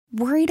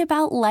Worried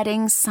about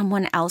letting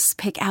someone else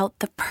pick out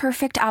the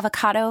perfect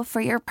avocado for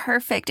your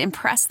perfect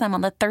impress them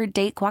on the third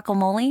date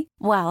guacamole?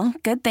 Well,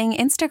 good thing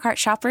Instacart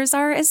shoppers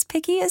are as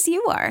picky as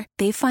you are.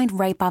 They find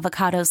ripe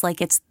avocados like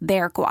it's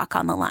their guac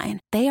on the line.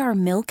 They are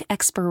milk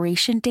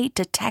expiration date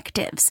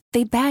detectives.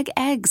 They bag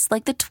eggs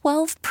like the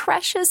 12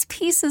 precious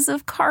pieces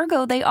of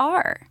cargo they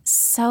are.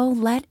 So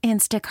let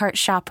Instacart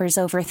shoppers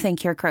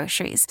overthink your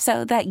groceries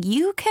so that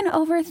you can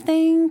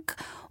overthink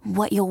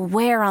what you'll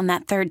wear on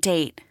that third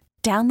date.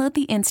 Download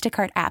the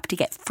Instacart app to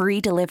get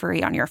free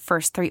delivery on your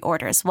first 3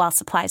 orders while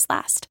supplies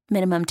last.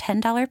 Minimum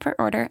 $10 per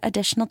order.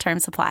 Additional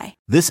terms apply.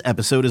 This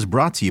episode is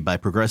brought to you by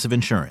Progressive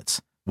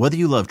Insurance. Whether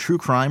you love true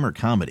crime or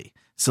comedy,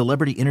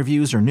 celebrity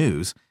interviews or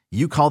news,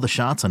 you call the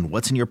shots on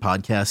what's in your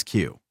podcast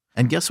queue.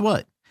 And guess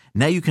what?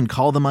 Now you can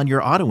call them on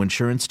your auto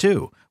insurance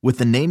too with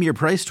the Name Your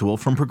Price tool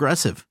from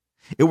Progressive.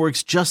 It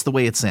works just the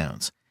way it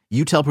sounds.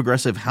 You tell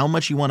Progressive how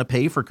much you want to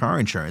pay for car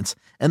insurance,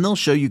 and they'll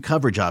show you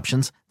coverage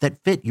options that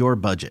fit your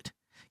budget.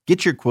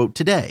 Get your quote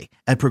today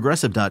at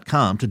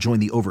Progressive.com to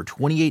join the over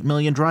 28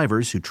 million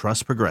drivers who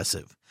trust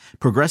Progressive.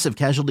 Progressive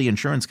Casualty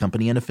Insurance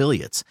Company and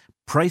Affiliates.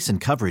 Price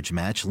and coverage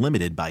match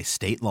limited by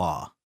state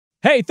law.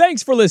 Hey,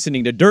 thanks for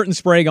listening to Dirt and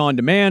Sprague On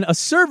Demand, a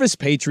Service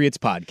Patriots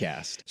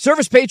podcast.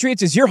 Service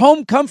Patriots is your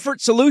home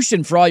comfort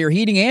solution for all your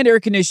heating and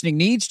air conditioning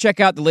needs. Check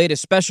out the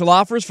latest special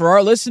offers for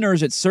our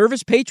listeners at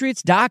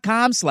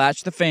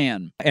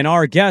servicepatriots.com/thefan. And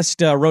our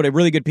guest wrote a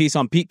really good piece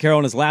on Pete Carroll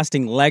and his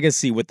lasting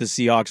legacy with the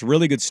Seahawks.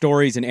 Really good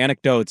stories and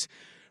anecdotes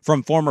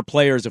from former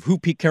players of who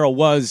Pete Carroll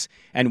was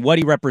and what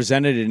he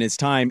represented in his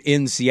time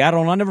in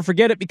Seattle. And I'll never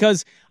forget it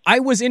because I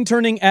was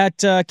interning at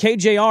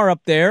KJR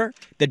up there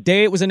the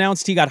day it was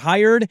announced he got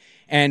hired,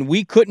 and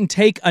we couldn't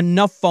take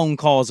enough phone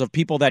calls of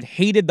people that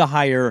hated the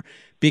hire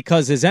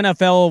because his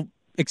NFL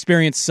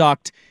experience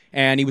sucked,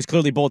 and he was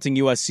clearly bolting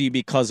USC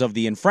because of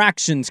the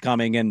infractions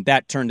coming, and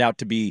that turned out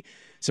to be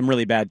some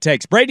really bad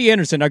takes. Brady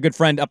Henderson, our good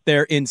friend up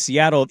there in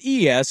Seattle,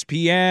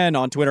 ESPN,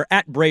 on Twitter,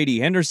 at Brady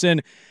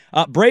Henderson.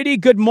 Brady,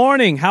 good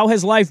morning. How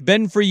has life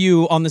been for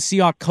you on the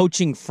Seahawks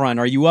coaching front?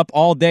 Are you up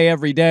all day,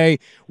 every day,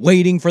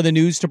 waiting for the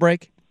news to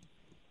break?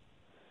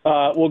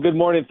 Well, good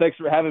morning. Thanks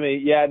for having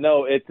me. Yeah,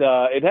 no, it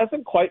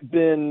hasn't quite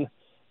been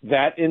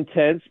that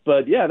intense,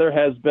 but yeah, there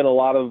has been a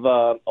lot of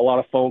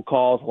phone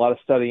calls, a lot of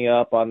studying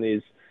up on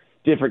these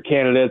different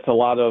candidates, a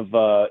lot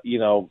of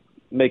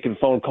making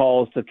phone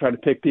calls to try to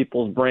pick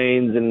people's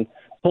brains and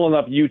pulling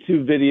up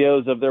YouTube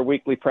videos of their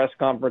weekly press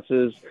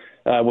conferences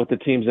with the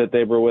teams that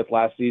they were with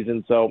last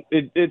season. So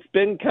it's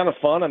been kind of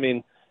fun. I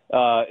mean,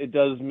 it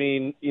does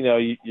mean,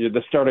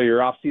 the start of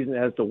your off season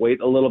has to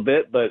wait a little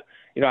bit, but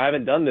I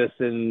haven't done this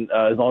in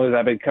as long as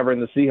I've been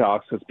covering the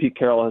Seahawks because Pete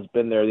Carroll has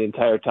been there the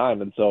entire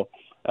time. And so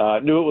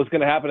knew it was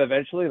going to happen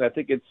eventually, and I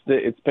think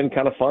it's been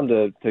kind of fun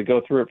to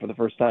go through it for the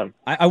first time.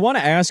 I want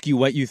to ask you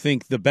what you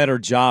think the better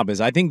job is.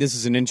 I think this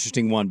is an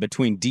interesting one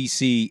between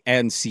D.C.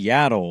 and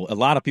Seattle. A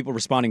lot of people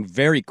responding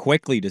very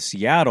quickly to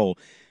Seattle.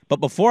 But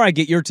before I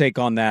get your take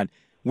on that,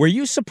 were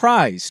you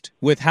surprised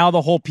with how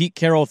the whole Pete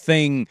Carroll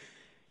thing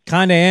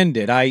kind of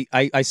ended? I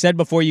said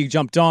before you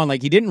jumped on,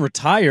 like, he didn't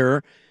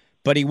retire,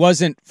 but he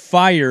wasn't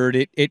fired.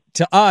 It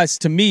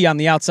to me on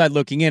the outside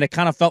looking in, it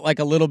kind of felt like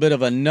a little bit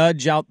of a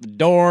nudge out the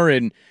door,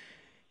 and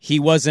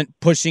he wasn't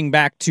pushing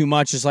back too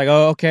much. Just like,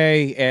 oh,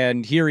 okay,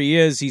 and here he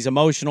is. He's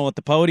emotional at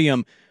the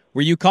podium.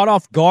 Were you caught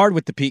off guard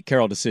with the Pete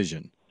Carroll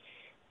decision?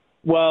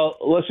 Well,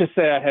 let's just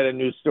say I had a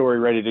news story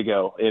ready to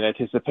go in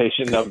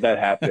anticipation of that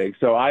happening.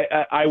 So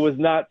I was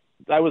not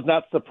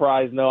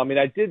surprised. No, I mean,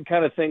 I did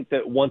kind of think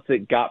that once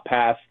it got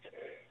past,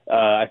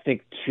 I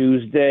think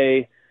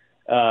Tuesday.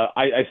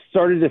 I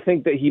started to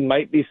think that he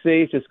might be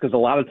safe just because a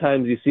lot of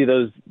times you see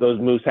those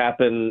moves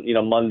happen,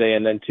 Monday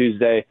and then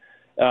Tuesday.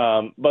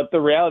 But the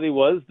reality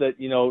was that,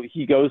 he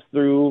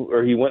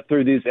went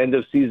through these end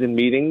of season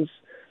meetings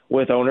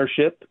with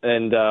ownership.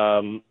 And,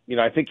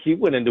 I think he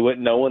went into it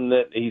knowing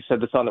that he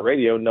said this on the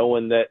radio,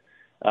 knowing that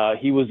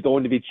he was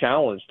going to be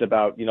challenged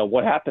about,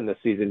 what happened this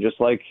season,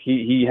 just like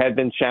he had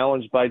been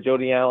challenged by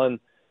Jody Allen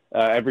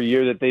every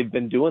year that they've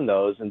been doing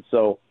those. And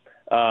so,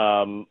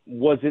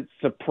 was it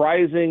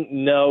surprising?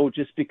 No,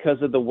 just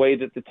because of the way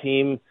that the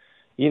team,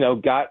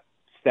 got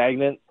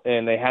stagnant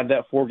and they had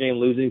that 4-game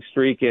losing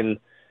streak. And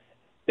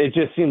it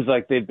just seems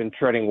like they've been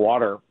treading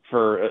water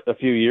for a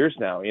few years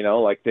now,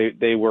 like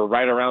they were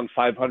right around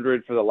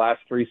 500 for the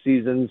last 3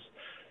 seasons.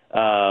 They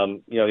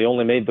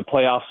only made the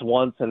playoffs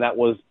once. And that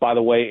was, by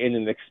the way, in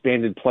an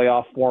expanded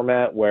playoff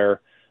format where,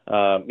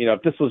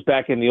 if this was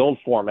back in the old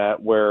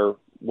format where,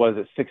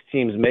 6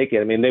 teams make it?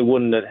 I mean, they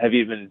wouldn't have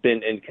even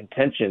been in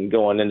contention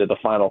going into the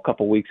final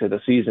couple weeks of the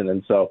season.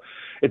 And so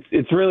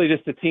it's really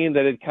just a team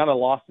that had kind of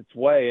lost its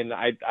way. And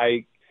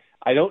I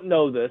don't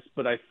know this,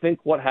 but I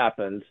think what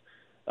happened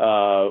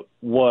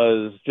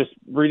was just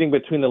reading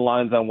between the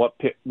lines on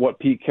what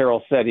Pete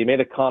Carroll said. He made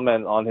a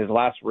comment on his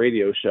last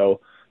radio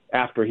show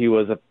after he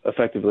was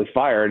effectively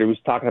fired. He was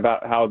talking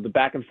about how the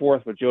back and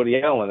forth with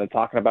Jody Allen and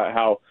talking about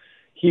how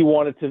he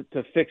wanted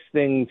to fix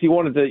things. He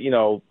wanted to,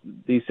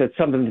 he said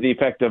something to the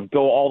effect of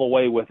go all the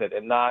way with it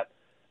and not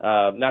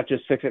not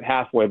just fix it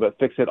halfway, but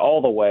fix it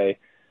all the way.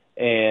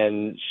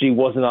 And she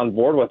wasn't on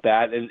board with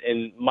that.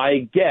 And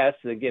my guess,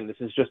 again, this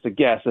is just a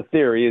guess, a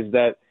theory, is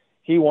that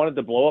he wanted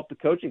to blow up the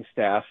coaching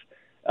staff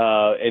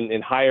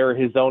and hire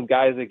his own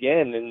guys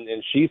again.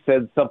 And she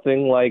said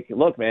something like,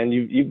 look, man,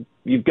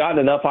 you've gotten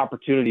enough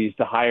opportunities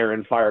to hire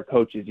and fire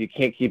coaches. You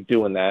can't keep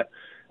doing that.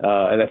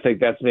 And I think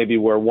that's maybe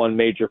where one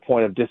major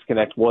point of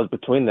disconnect was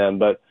between them.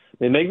 But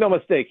I mean, make no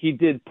mistake, he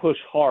did push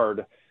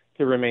hard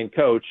to remain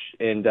coach,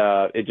 and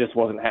it just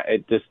wasn't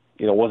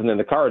wasn't in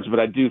the cards. But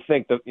I do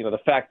think that the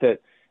fact that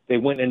they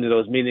went into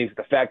those meetings,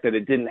 the fact that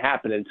it didn't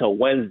happen until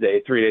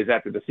Wednesday, 3 days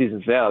after the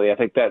season finale, I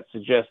think that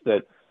suggests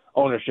that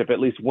ownership at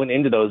least went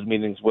into those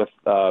meetings with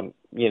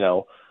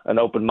an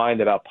open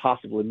mind about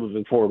possibly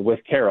moving forward with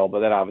Carroll,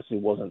 but that obviously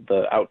wasn't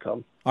the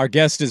outcome. Our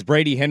guest is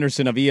Brady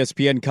Henderson of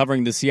ESPN,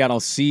 covering the Seattle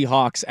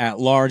Seahawks at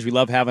large. We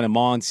love having him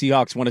on.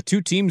 Seahawks, one of two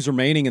teams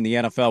remaining in the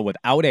NFL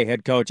without a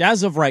head coach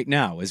as of right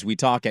now, as we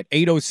talk at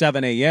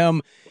 8:07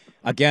 a.m.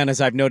 Again, as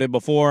I've noted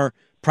before,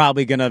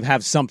 probably going to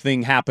have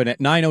something happen at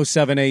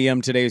 9:07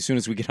 a.m. today as soon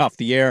as we get off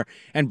the air,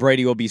 and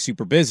Brady will be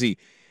super busy.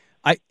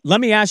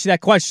 Let me ask you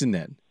that question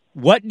then.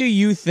 What do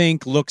you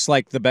think looks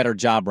like the better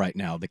job right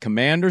now, the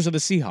Commanders or the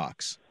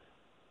Seahawks?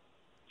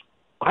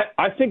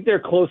 I think they're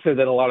closer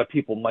than a lot of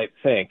people might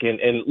think.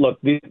 And look,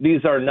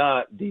 these are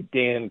not the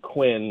Dan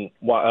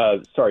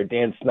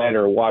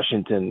Snyder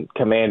Washington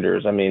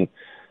Commanders. I mean,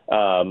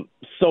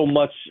 so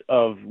much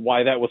of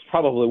why that was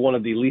probably one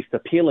of the least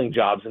appealing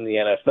jobs in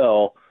the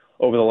NFL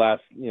over the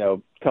last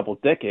couple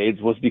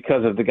decades was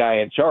because of the guy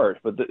in charge.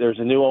 But there's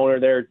a new owner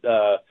there,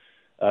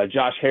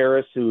 Josh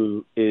Harris,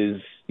 who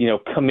is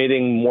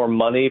committing more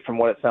money from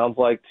what it sounds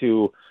like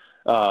to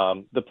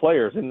the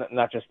players, and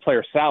not just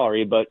player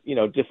salary, but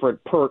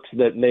different perks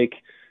that make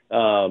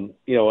an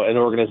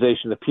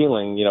organization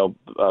appealing.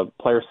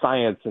 Player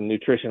science and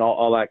nutrition,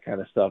 all that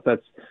kind of stuff.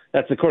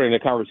 That's according to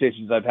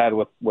conversations I've had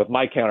with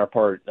my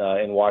counterpart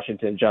in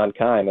Washington, John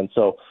Keim. And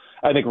so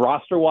I think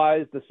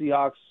roster-wise, the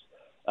Seahawks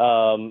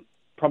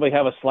probably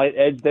have a slight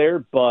edge there,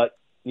 but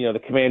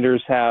the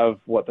Commanders have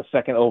the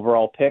second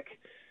overall pick.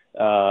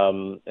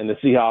 And the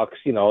Seahawks,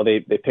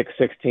 they pick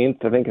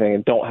 16th. I think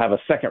they don't have a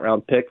second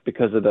round pick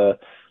because of the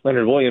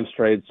Leonard Williams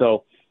trade.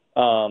 So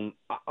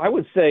I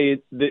would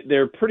say that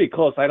they're pretty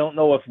close. I don't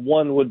know if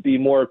one would be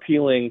more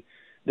appealing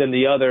than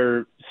the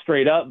other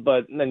straight up,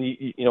 but then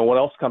what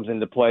else comes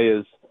into play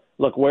is,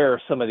 look, where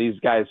are some of these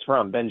guys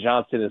from? Ben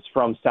Johnson is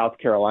from South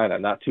Carolina,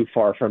 not too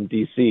far from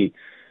D.C.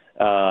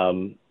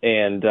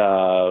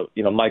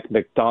 Mike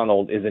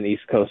McDonald is an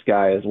East Coast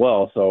guy as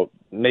well. So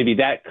maybe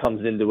that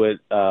comes into it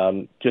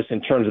just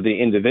in terms of the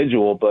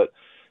individual. But,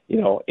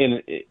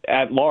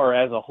 at large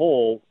as a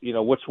whole,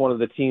 which one of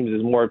the teams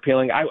is more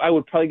appealing? I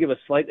would probably give a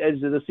slight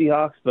edge to the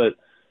Seahawks, but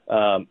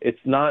it's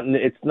not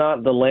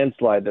the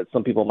landslide that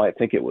some people might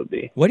think it would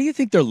be. What do you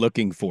think they're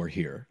looking for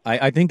here?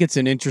 I think it's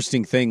an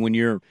interesting thing when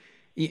you're,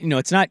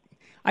 it's not.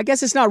 I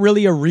guess it's not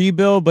really a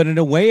rebuild, but in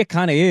a way it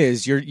kind of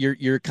is.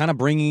 You're kind of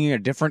bringing in a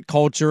different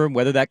culture.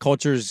 Whether that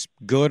culture is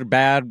good or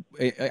bad,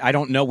 I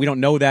don't know. We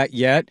don't know that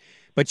yet.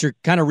 But you're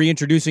kind of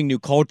reintroducing new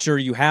culture.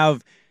 You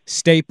have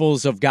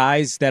staples of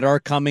guys that are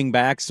coming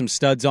back, some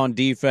studs on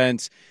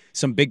defense,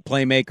 some big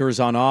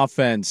playmakers on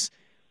offense.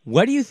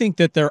 What do you think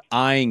that they're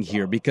eyeing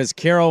here? Because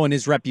Carroll and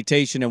his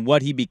reputation and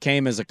what he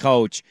became as a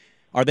coach,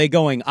 are they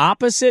going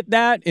opposite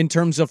that in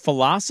terms of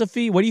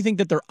philosophy? What do you think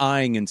that they're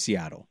eyeing in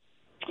Seattle?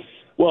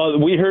 Well,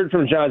 we heard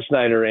from John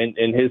Schneider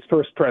in his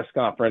first press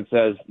conference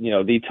as,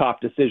 the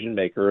top decision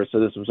maker. So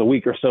this was a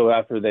week or so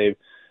after they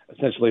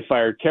essentially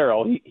fired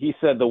Carroll. He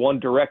said the one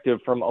directive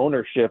from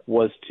ownership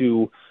was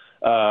to,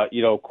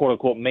 quote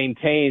unquote,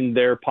 maintain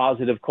their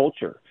positive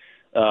culture.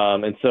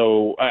 And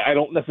so I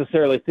don't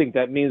necessarily think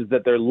that means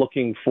that they're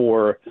looking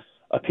for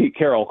a Pete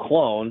Carroll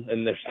clone,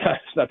 and there's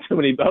not too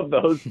many of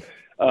those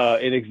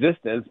in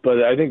existence.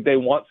 But I think they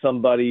want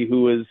somebody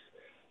who is,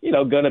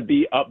 going to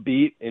be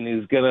upbeat and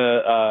is going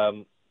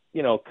to,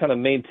 kind of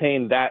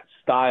maintain that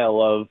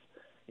style of,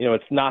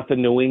 it's not the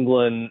New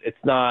England, it's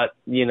not,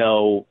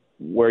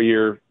 where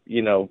you're,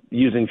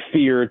 using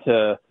fear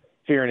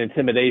and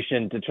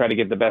intimidation to try to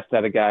get the best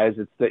out of guys.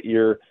 It's that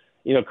you're,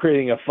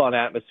 creating a fun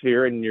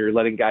atmosphere and you're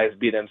letting guys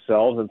be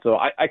themselves. And so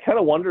I kind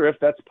of wonder if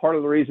that's part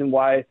of the reason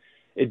why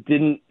it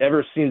didn't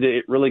ever seem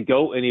to really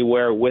go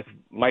anywhere with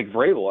Mike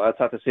Vrabel. That's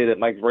not to say that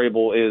Mike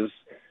Vrabel is,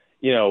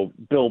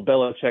 Bill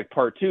Belichick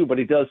part two, but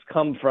he does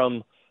come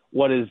from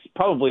what is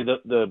probably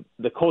the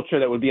culture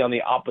that would be on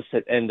the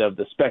opposite end of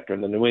the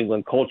spectrum. The New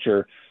England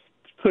culture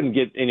couldn't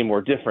get any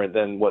more different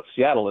than what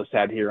Seattle has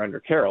had here under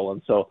Carroll.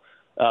 And so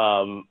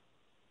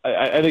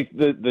I think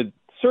the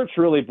search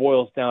really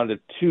boils down to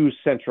two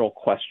central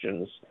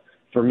questions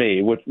for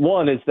me.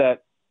 One is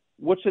that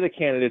which of the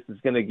candidates is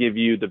going to give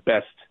you the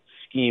best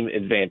scheme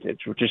advantage,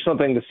 which is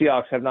something the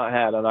Seahawks have not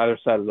had on either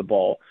side of the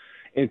ball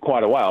in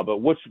quite a while. But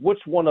which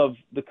one of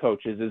the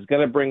coaches is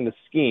going to bring the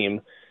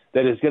scheme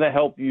that is going to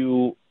help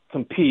you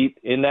compete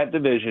in that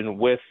division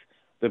with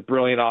the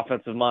brilliant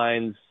offensive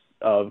minds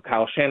of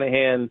Kyle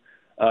Shanahan,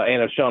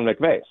 and of Sean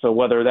McVay. So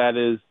whether that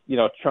is,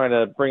 trying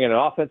to bring in an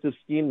offensive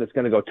scheme that's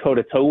going to go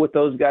toe-to-toe with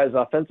those guys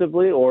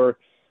offensively, or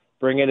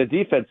bring in a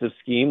defensive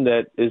scheme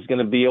that is going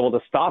to be able to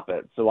stop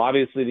it. So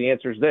obviously the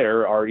answers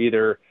there are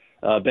either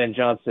Ben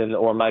Johnson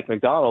or Mike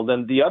Macdonald.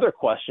 And the other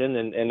question,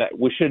 and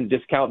we shouldn't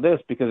discount this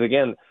because,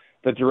 again,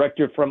 the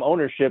directive from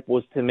ownership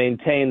was to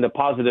maintain the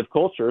positive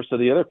culture. So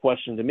the other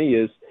question to me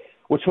is,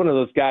 which one of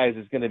those guys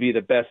is going to be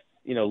the best,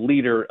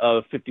 leader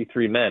of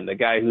 53 men, the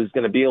guy who's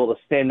going to be able to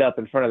stand up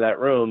in front of that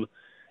room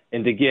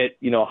and to get,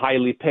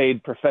 highly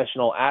paid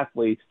professional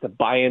athletes to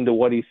buy into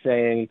what he's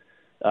saying,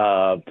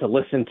 to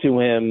listen to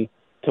him,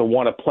 to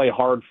want to play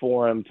hard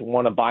for him, to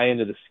want to buy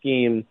into the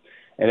scheme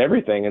and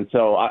everything. And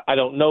so I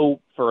don't know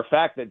for a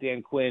fact that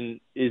Dan Quinn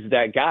is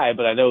that guy,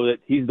 but I know that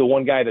he's the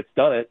one guy that's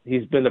done it.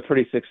 He's been a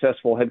pretty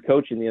successful head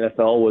coach in the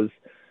NFL, was,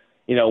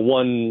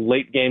 one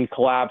late game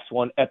collapse,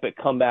 one epic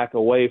comeback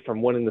away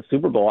from winning the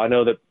Super Bowl. I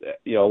know that,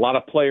 a lot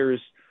of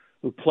players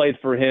who played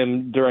for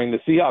him during the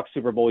Seahawks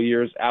Super Bowl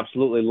years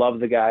absolutely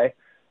love the guy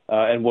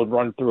and would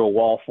run through a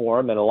wall for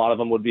him. And a lot of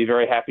them would be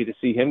very happy to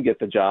see him get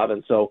the job.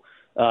 And so,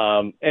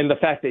 and the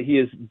fact that he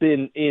has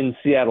been in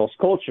Seattle's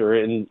culture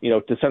and,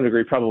 to some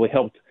degree probably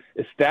helped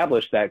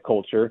establish that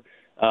culture,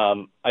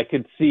 I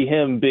could see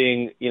him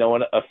being,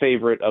 a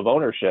favorite of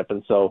ownership.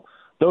 And so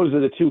those are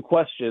the two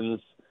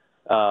questions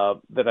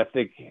that I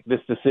think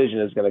this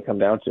decision is going to come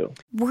down to.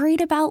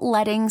 Worried about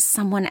letting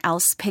someone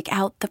else pick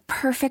out the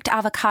perfect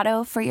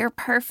avocado for your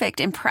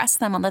perfect impress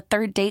them on the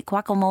third date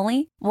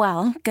guacamole?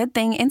 Well, good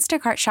thing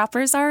Instacart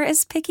shoppers are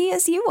as picky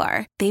as you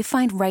are. They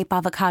find ripe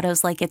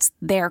avocados like it's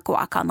their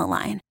guac on the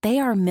line. They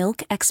are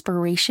milk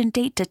expiration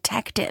date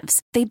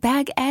detectives. They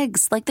bag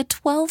eggs like the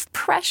 12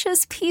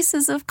 precious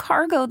pieces of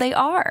cargo they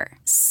are.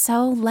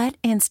 So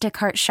let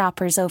Instacart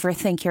shoppers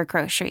overthink your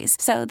groceries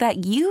so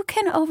that you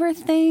can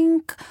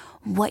overthink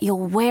what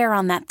you'll wear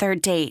on that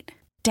third date.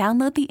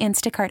 Download the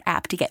Instacart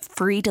app to get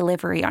free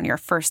delivery on your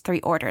first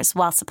 3 orders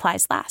while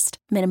supplies last.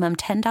 Minimum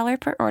 $10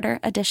 per order.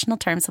 Additional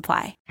terms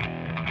apply.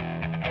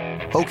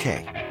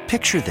 Okay,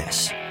 picture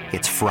this.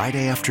 It's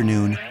Friday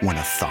afternoon when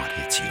a thought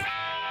hits you.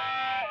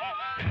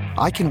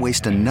 I can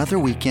waste another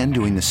weekend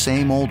doing the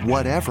same old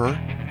whatever,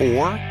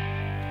 or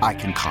I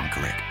can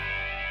conquer it.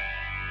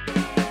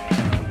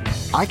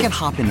 I can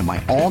hop into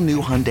my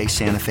all-new Hyundai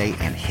Santa Fe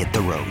and hit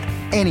the road.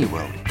 Any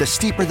road. The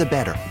steeper, the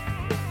better.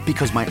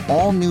 Because my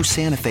all-new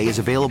Santa Fe is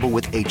available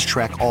with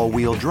H-Track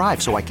all-wheel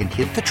drive, so I can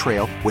hit the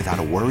trail without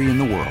a worry in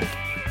the world.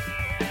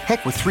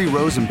 Heck, with 3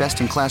 rows and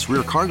best-in-class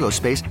rear cargo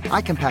space, I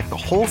can pack the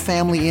whole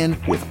family in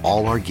with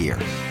all our gear.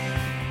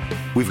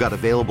 We've got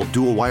available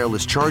dual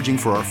wireless charging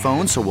for our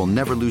phones, so we'll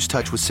never lose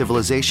touch with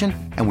civilization,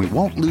 and we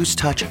won't lose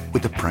touch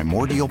with the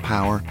primordial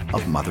power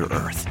of Mother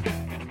Earth.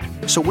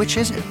 So which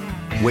is it?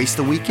 Waste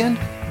the weekend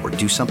or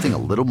do something a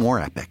little more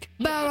epic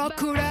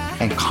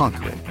and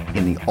conquer it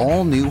in the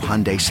all-new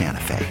Hyundai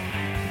Santa Fe.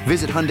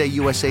 Visit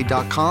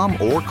HyundaiUSA.com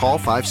or call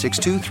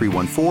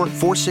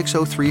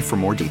 562-314-4603 for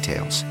more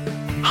details.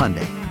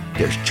 Hyundai,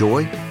 there's joy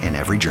in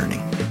every journey.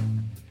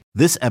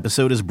 This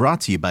episode is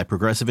brought to you by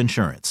Progressive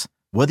Insurance.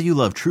 Whether you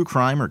love true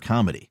crime or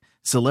comedy,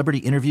 celebrity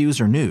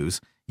interviews or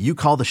news, you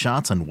call the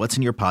shots on what's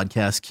in your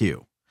podcast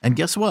queue. And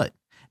guess what?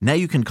 Now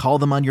you can call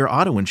them on your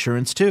auto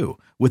insurance too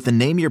with the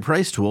Name Your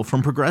Price tool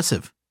from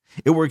Progressive.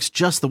 It works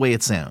just the way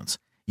it sounds.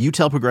 You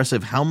tell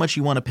Progressive how much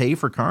you want to pay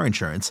for car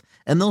insurance,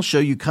 and they'll show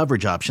you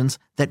coverage options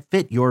that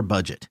fit your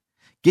budget.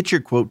 Get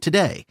your quote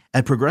today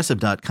at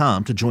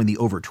Progressive.com to join the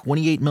over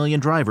 28 million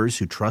drivers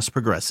who trust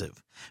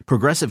Progressive.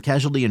 Progressive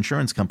Casualty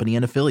Insurance Company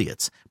and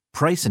Affiliates.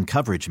 Price and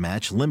coverage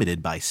match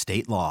limited by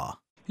state law.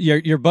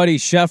 Your buddy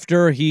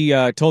Schefter, he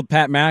told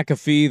Pat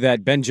McAfee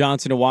that Ben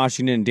Johnson to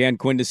Washington and Dan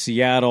Quinn to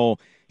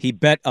Seattle. He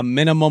bet a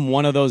minimum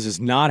one of those is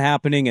not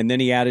happening, and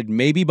then he added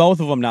maybe both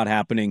of them not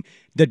happening.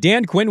 The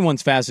Dan Quinn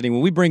one's fascinating.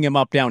 When we bring him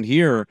up down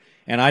here,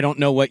 and I don't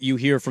know what you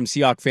hear from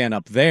Seahawks fan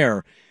up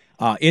there,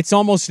 it's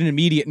almost an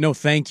immediate no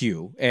thank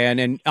you.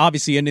 And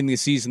obviously ending the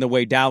season the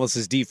way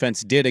Dallas's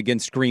defense did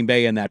against Green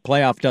Bay in that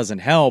playoff doesn't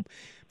help.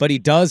 But he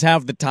does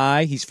have the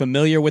tie. He's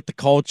familiar with the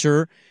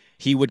culture.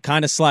 He would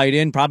kind of slide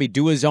in, probably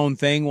do his own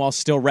thing while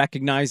still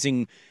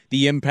recognizing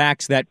the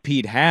impacts that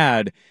Pete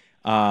had.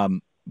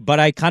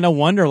 But I kind of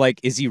wonder,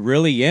 is he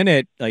really in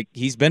it?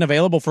 He's been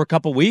available for a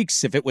couple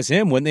weeks. If it was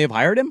him, wouldn't they have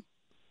hired him?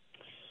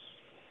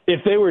 If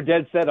they were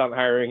dead set on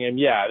hiring him,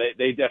 yeah,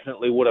 they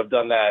definitely would have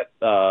done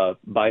that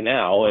by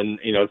now. And,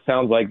 it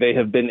sounds like they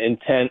have been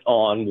intent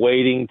on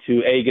waiting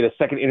to, get a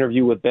second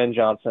interview with Ben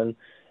Johnson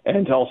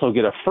and to also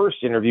get a first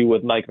interview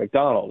with Mike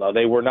Macdonald. Now,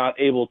 they were not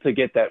able to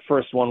get that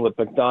first one with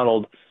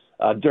Macdonald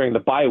during the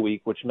bye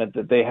week, which meant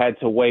that they had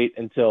to wait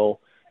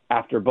until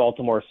after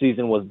Baltimore's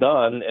season was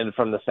done. And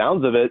from the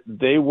sounds of it,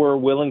 they were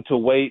willing to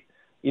wait,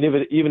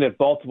 even if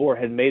Baltimore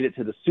had made it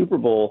to the Super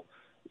Bowl.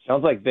 It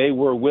sounds like they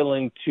were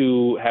willing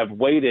to have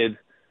waited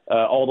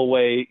all the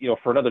way,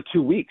 for another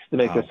 2 weeks to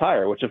make this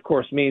hire, which of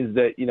course means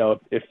that,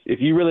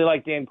 if you really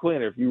like Dan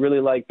Quinn or if you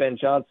really like Ben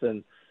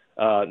Johnson,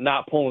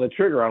 not pulling the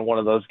trigger on one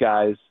of those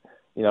guys,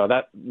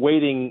 that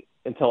waiting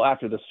until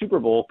after the Super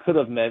Bowl could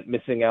have meant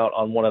missing out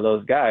on one of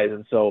those guys.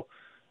 And so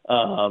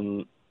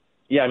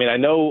Yeah, I mean, I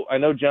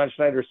know John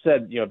Schneider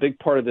said, a big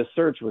part of this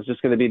search was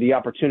just going to be the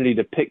opportunity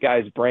to pick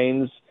guys'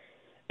 brains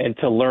and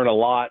to learn a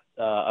lot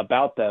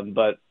about them.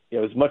 But,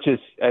 as much as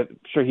I'm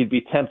sure he'd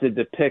be tempted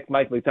to pick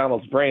Mike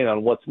Macdonald's brain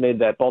on what's made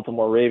that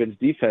Baltimore Ravens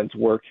defense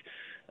work,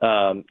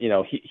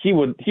 he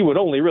would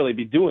only really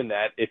be doing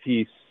that if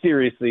he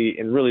seriously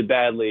and really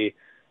badly,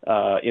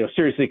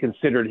 seriously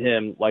considered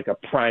him like a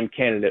prime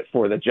candidate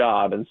for the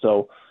job. And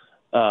so,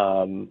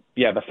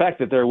 the fact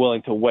that they're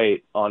willing to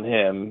wait on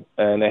him,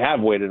 and they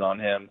have waited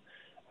on him,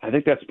 I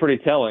think that's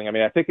pretty telling. I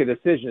mean, I think a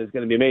decision is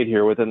going to be made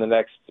here within the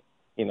next,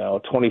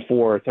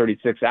 24 or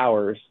 36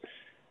 hours.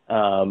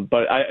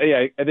 But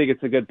I think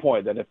it's a good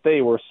point that if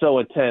they were so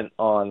intent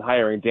on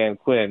hiring Dan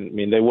Quinn, I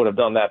mean, they would have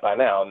done that by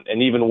now.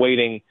 And even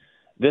waiting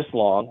this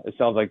long, it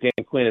sounds like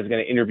Dan Quinn is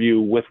going to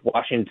interview with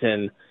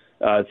Washington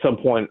at some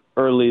point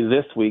early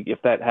this week,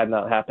 if that had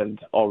not happened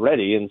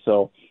already. And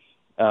so,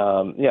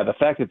 the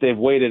fact that they've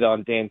waited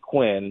on Dan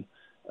Quinn,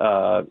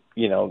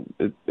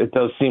 it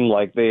does seem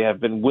like they have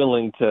been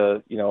willing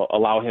to,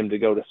 allow him to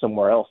go to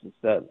somewhere else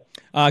instead.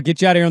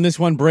 Get you out of here on this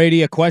one,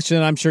 Brady. A question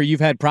that I'm sure you've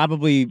had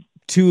probably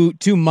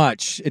too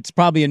much. It's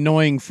probably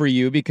annoying for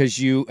you because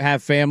you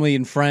have family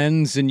and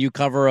friends and you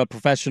cover a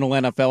professional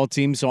NFL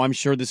team. So I'm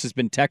sure this has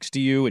been texted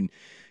to you and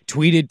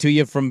tweeted to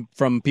you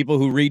from people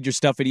who read your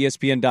stuff at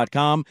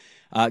ESPN.com.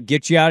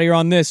 Get you out of here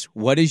on this.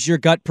 What is your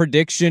gut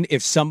prediction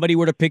if somebody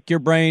were to pick your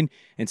brain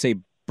and say,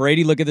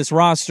 Brady, look at this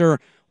roster.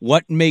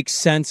 What makes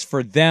sense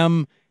for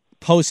them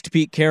post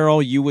Pete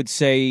Carroll? You would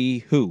say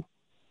who?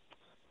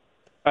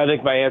 I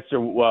think my answer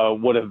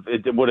would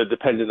have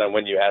depended on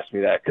when you asked me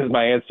that, because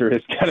my answer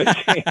has kind of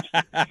changed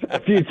a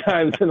few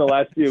times in the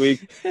last few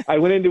weeks. I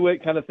went into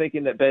it kind of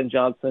thinking that Ben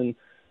Johnson,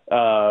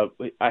 I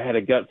had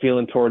a gut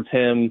feeling towards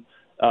him,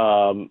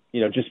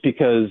 just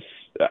because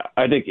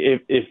I think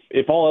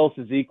if all else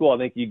is equal, I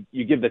think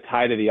you give the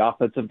tie to the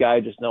offensive guy,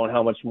 just knowing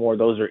how much more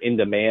those are in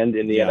demand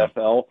in the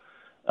NFL.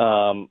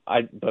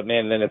 But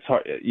man, then it's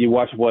hard. You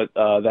watch what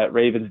that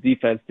Ravens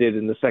defense did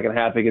in the second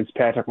half against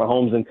Patrick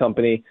Mahomes and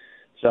company.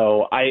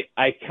 So I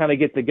kind of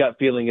get the gut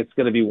feeling it's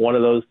going to be one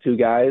of those two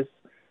guys.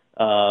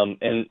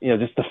 And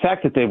just the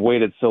fact that they've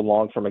waited so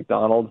long for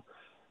McDonald,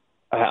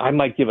 I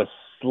might give a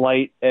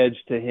slight edge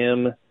to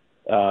him.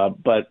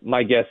 But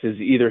my guess is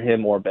either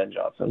him or Ben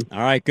Johnson. All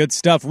right, good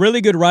stuff. Really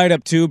good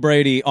write-up, too,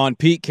 Brady, on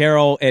Pete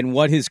Carroll and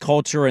what his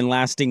culture and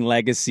lasting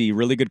legacy.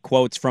 Really good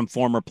quotes from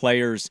former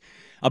players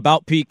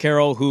about Pete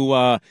Carroll,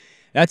 who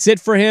that's it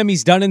for him.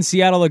 He's done in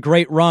Seattle a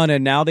great run,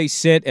 and now they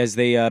sit as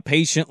they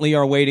patiently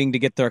are waiting to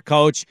get their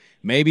coach.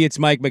 Maybe it's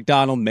Mike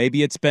Macdonald.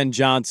 Maybe it's Ben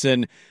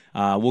Johnson.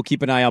 We'll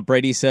keep an eye out.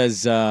 Brady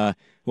says,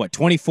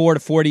 24 to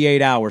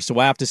 48 hours, so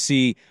we'll have to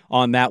see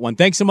on that one.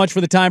 Thanks so much for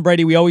the time,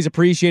 Brady. We always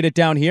appreciate it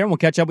down here, and we'll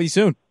catch up with you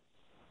soon.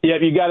 Yeah,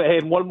 you got it. Hey,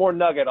 and one more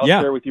nugget I'll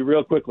share with you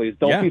real quickly is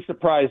don't be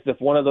surprised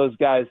if one of those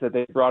guys that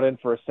they brought in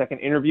for a second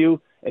interview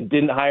and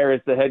didn't hire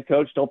as the head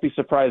coach, don't be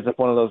surprised if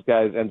one of those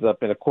guys ends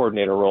up in a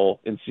coordinator role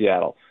in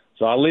Seattle.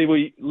 So I'll leave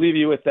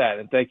you with that,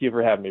 and thank you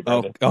for having me,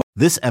 Brandon.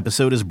 This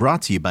episode is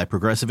brought to you by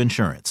Progressive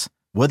Insurance.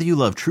 Whether you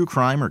love true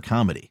crime or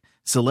comedy,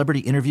 celebrity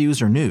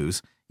interviews or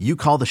news, you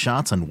call the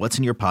shots on what's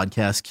in your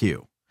podcast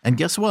queue. And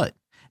guess what?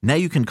 Now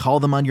you can call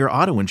them on your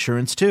auto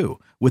insurance too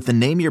with the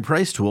Name Your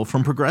Price tool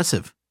from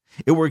Progressive.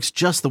 It works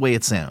just the way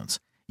it sounds.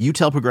 You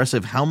tell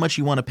Progressive how much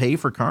you want to pay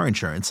for car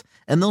insurance,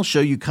 and they'll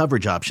show you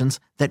coverage options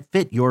that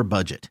fit your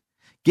budget.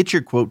 Get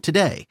your quote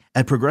today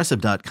at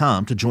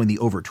Progressive.com to join the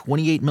over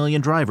 28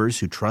 million drivers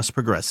who trust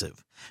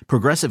Progressive.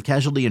 Progressive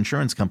Casualty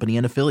Insurance Company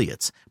and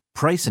Affiliates.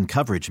 Price and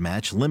coverage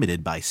match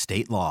limited by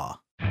state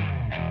law.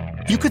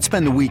 You could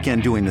spend the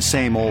weekend doing the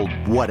same old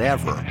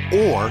whatever,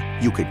 or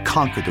you could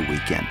conquer the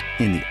weekend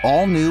in the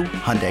all-new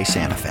Hyundai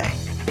Santa Fe.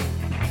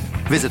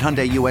 Visit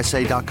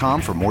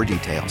HyundaiUSA.com for more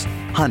details.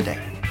 Hyundai,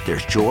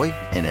 there's joy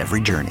in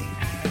every journey.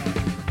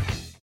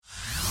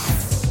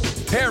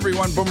 Hey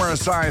everyone, Boomer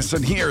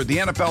Esiason here. The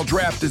NFL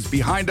Draft is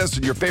behind us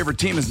and your favorite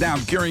team is now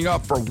gearing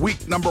up for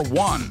week number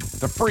 1.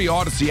 The free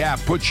Odyssey app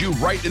puts you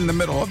right in the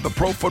middle of the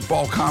pro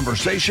football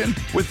conversation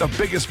with the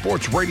biggest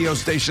sports radio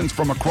stations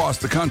from across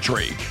the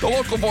country. The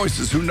local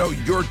voices who know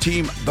your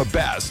team the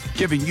best,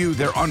 giving you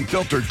their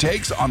unfiltered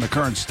takes on the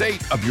current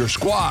state of your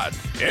squad.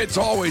 It's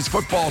always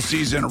football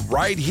season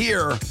right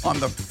here on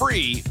the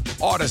free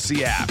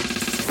Odyssey app.